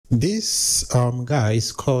This guy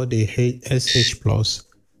is called a SH Plus.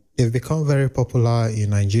 They've become very popular in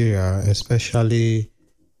Nigeria, especially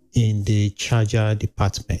in the charger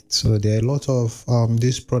department. So there are a lot of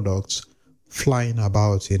these products flying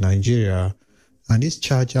about in Nigeria. And these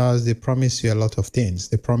chargers, they promise you a lot of things.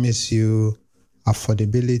 They promise you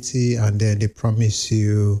affordability, and then they promise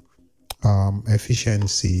you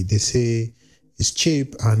efficiency. They say it's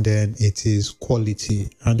cheap, and then it is quality.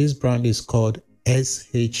 And this brand is called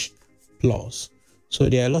SH Plus. So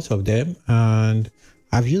there are a lot of them, and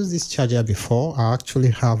I've used this charger before. I actually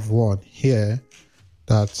have one here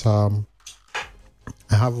that I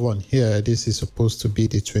have one here. This is supposed to be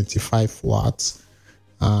the 25 watts,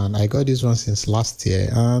 and I got this one since last year.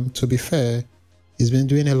 And to be fair, it's been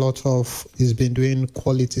doing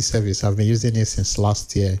quality service. I've been using it since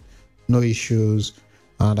last year, no issues.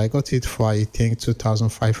 And I got it for, I think,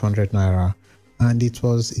 2,500 naira. And it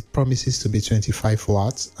promises to be 25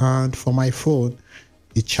 watts. And for my phone,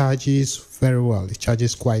 it charges very well. It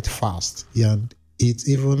charges quite fast. And it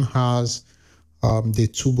even has the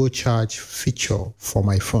turbo charge feature for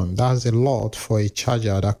my phone. That's a lot for a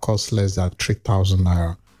charger that costs less than 3,000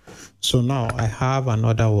 naira. So now I have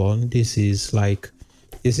another one. This is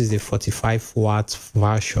the 45 watts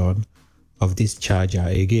version of this charger.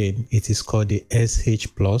 Again, it is called the SH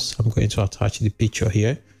Plus. I'm going to attach the picture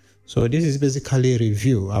here. So this is basically a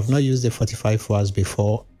review. I've not used the 45 watts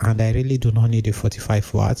before, and I really do not need the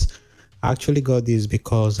 45 watts. I actually got this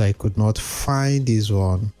because I could not find this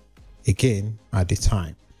one again at the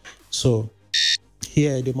time. So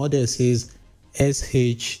here the model says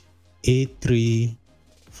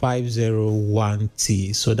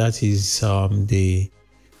SH8351T. So that is the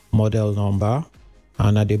model number.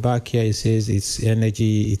 And at the back here it says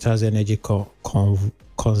it has energy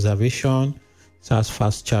conservation, it has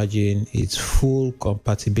fast charging, it's full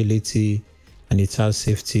compatibility, and it has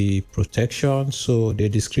safety protection. So the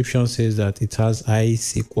description says that it has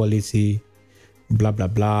IC quality, blah blah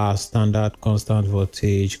blah, standard constant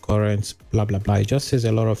voltage, current, blah blah blah. It just says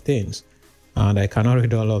a lot of things, and I cannot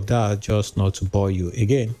read all of that just not to bore you.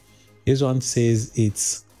 Again, this one says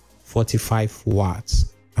it's 45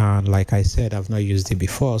 watts, and like I said, I've not used it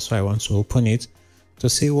before, so I want to open it to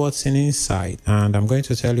see what's inside, and I'm going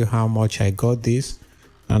to tell you how much I got this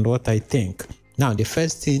and what I think. Now the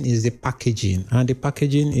first thing is the packaging, and the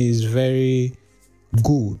packaging is very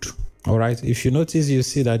good. All right, if you notice, you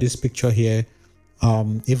see that this picture here,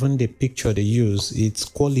 even the picture they use, it's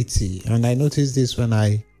quality, and I noticed this when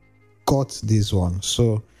I got this one.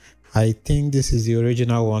 So I think this is the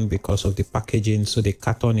original one because of the packaging. So the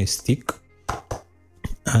carton is thick,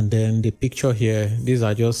 and then the picture here, these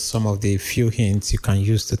are just some of the few hints you can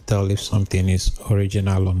use to tell if something is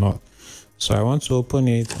original or not. So I want to open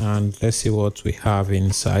it and let's see what we have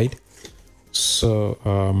inside. So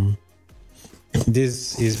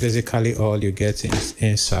this is basically all you get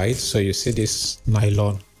inside. So you see this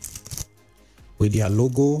nylon with their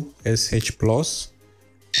logo SH Plus,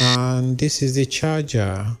 and this is the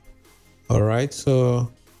charger. All right, so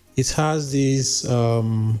it has this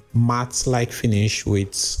matte like finish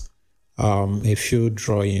with a few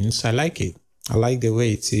drawings. I like it. I like the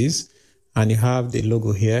way it is. And you have the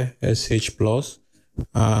logo here, SH Plus,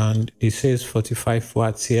 and it says 45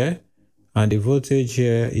 watts here, and the voltage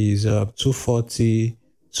here is 240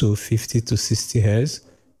 to 50 to 60 hertz.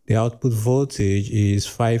 The output voltage is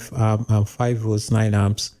 5 amp and 5 volts, 9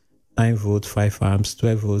 amps, 9 volts, 5 amps,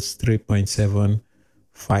 12 volts,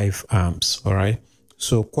 3.75 amps. All right,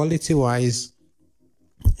 so quality wise,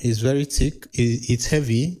 it's very thick, it's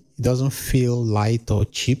heavy, it doesn't feel light or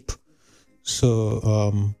cheap. So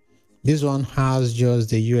this one has just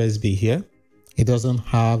the USB here. It doesn't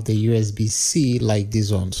have the USB-C like this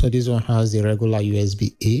one. So this one has the regular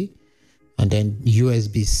USB-A and then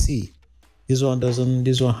USB-C. This one doesn't.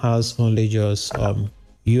 This one has only just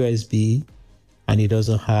USB, and it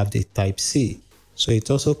doesn't have the Type-C. So it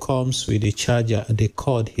also comes with the charger, the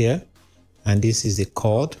cord here, and this is the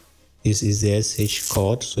cord. This is the SH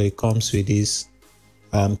cord. So it comes with this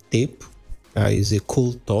tape. Is a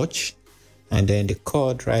cool touch. And then the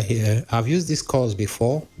cord right here, I've used these cords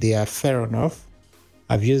before. They are fair enough.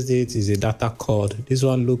 I've used it as a data cord. This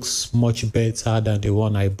one looks much better than the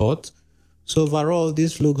one I bought. So overall,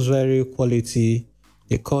 this looks very quality.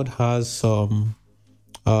 The cord has some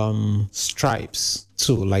stripes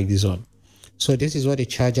too, like this one. So this is what the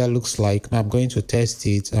charger looks like. Now I'm going to test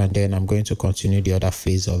it, and then I'm going to continue the other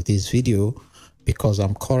phase of this video because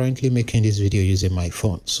I'm currently making this video using my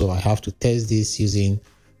phone. So I have to test this using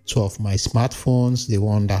two of my smartphones, the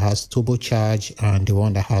one that has turbo charge and the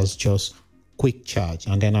one that has just quick charge.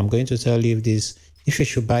 And then I'm going to tell you if you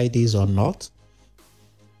should buy this or not.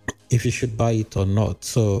 if you should buy it or not.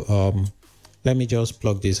 So let me just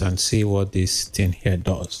plug this and see what this thing here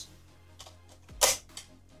does.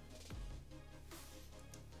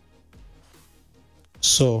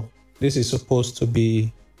 So this is supposed to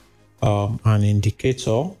be an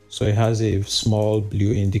indicator. So it has a small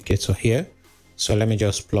blue indicator here. So let me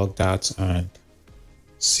just plug that and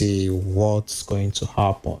see what's going to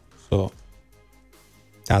happen. So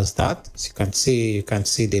that's that. As you can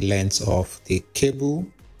see the length of the cable.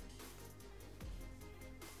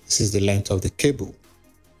 This is the length of the cable.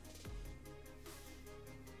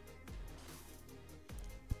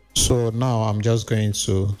 So now I'm just going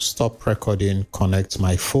to stop recording, connect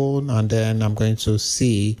my phone, and then I'm going to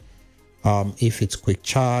see if it's quick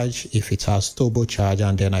charge, if it has turbo charge,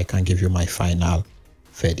 and then I can give you my final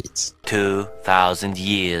verdict. 2,000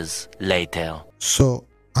 years later. So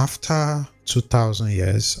after 2,000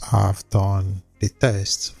 years, I've done the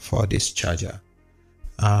test for this charger.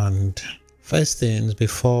 And first things,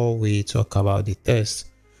 before we talk about the test,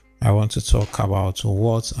 I want to talk about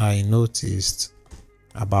what I noticed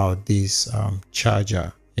about this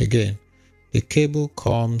charger. Again, the cable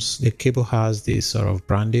has this sort of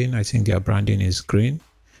branding. I think their branding is green,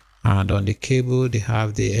 and on the cable they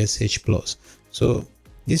have the SH Plus. So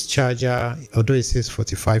this charger, although it says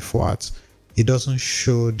 45 watts, it doesn't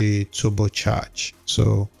show the turbo charge.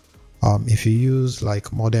 So if you use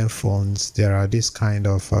like modern phones, there are this kind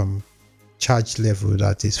of charge level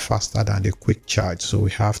that is faster than the quick charge. So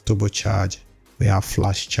we have turbo charge, we have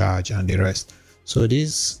flash charge, and the rest. So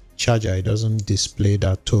this charger, it doesn't display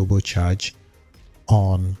that turbo charge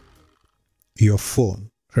on your phone.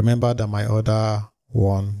 Remember that my other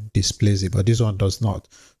one displays it, but this one does not.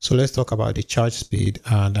 So let's talk about the charge speed.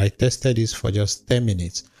 And I tested this for just 10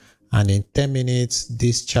 minutes. And in 10 minutes,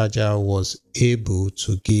 this charger was able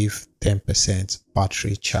to give 10%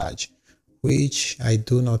 battery charge, which I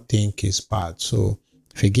do not think is bad. So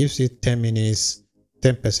if it gives you 10 minutes,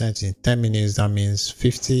 10% in 10 minutes, that means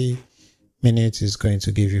 50 minutes is going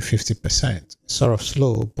to give you 50%. Sort of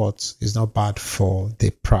slow, but it's not bad for the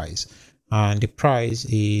price. And the price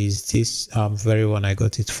is this very one. I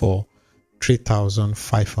got it for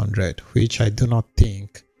 3,500, which I do not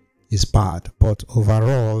think is bad. But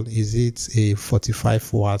overall, is it a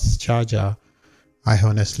 45 watts charger? I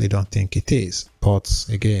honestly don't think it is. But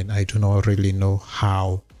again, I do not really know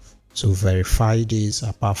how to verify this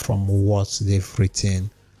apart from what they've written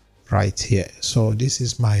right here. So this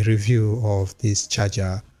is my review of this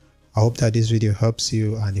charger. I hope that this video helps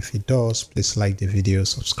you, and if it does, please like the video,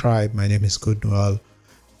 subscribe. My name is Goodnoel,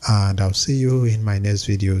 and I'll see you in my next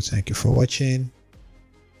video. Thank you for watching.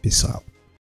 Peace out.